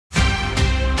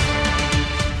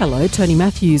Hello, Tony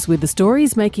Matthews with the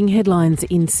stories making headlines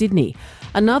in Sydney.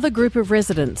 Another group of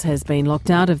residents has been locked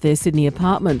out of their Sydney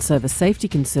apartments over safety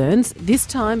concerns, this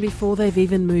time before they've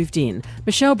even moved in.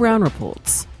 Michelle Brown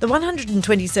reports. The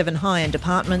 127 high-end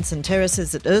apartments and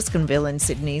terraces at Erskineville in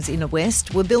Sydney's inner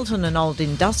west were built on an old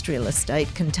industrial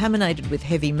estate contaminated with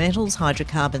heavy metals,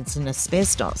 hydrocarbons and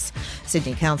asbestos.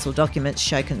 Sydney Council documents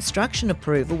show construction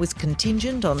approval was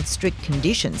contingent on strict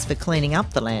conditions for cleaning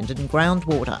up the land and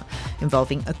groundwater,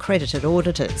 involving accredited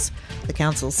auditors. The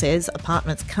council says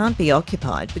apartments can't be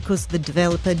occupied because the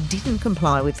developer didn't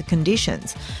comply with the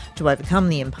conditions. To overcome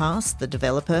the impasse, the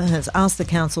developer has asked the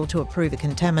council to approve a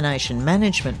contamination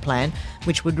management plan,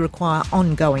 which would require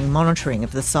ongoing monitoring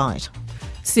of the site.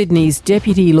 Sydney's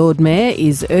Deputy Lord Mayor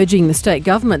is urging the state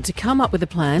government to come up with a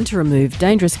plan to remove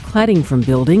dangerous cladding from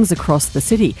buildings across the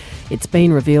city. It's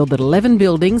been revealed that 11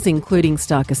 buildings, including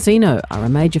Star Casino, are a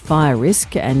major fire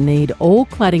risk and need all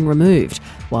cladding removed,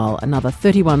 while another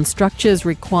 31 structures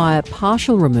require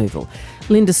partial removal.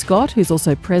 Linda Scott, who's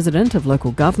also President of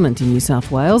Local Government in New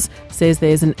South Wales, says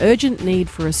there's an urgent need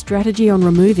for a strategy on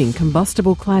removing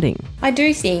combustible cladding. I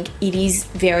do think it is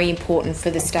very important for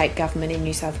the state government in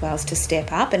New South Wales to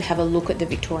step up and have a look at the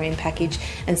Victorian package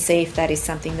and see if that is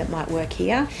something that might work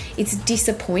here. It's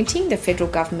disappointing the federal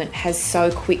government has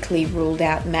so quickly ruled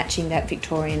out matching that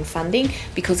Victorian funding,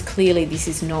 because clearly this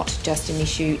is not just an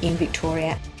issue in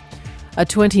Victoria. A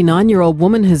 29-year-old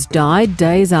woman has died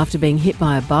days after being hit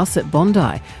by a bus at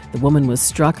Bondi. The woman was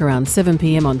struck around 7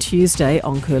 p.m. on Tuesday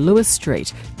on Curlewis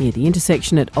Street, near the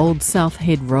intersection at Old South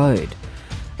Head Road.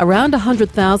 Around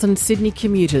 100,000 Sydney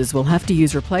commuters will have to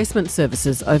use replacement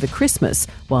services over Christmas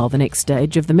while the next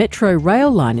stage of the Metro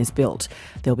rail line is built.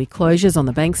 There'll be closures on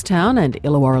the Bankstown and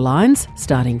Illawarra lines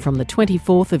starting from the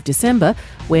 24th of December,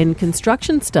 when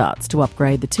construction starts to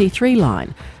upgrade the T3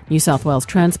 line. New South Wales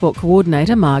Transport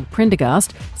Coordinator Marg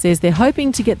Prendergast says they're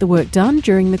hoping to get the work done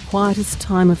during the quietest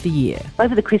time of the year.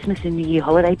 Over the Christmas and New Year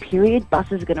holiday period,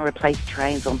 buses are going to replace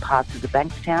trains on parts of the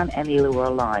Bankstown and the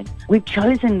Illawarra line. We've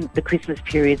chosen the Christmas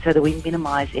period so that we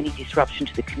minimise any disruption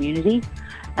to the community,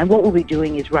 and what we'll be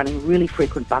doing is running really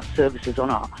frequent bus services on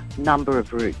a number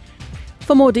of routes.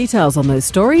 For more details on those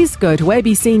stories, go to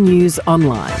ABC News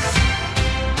Online.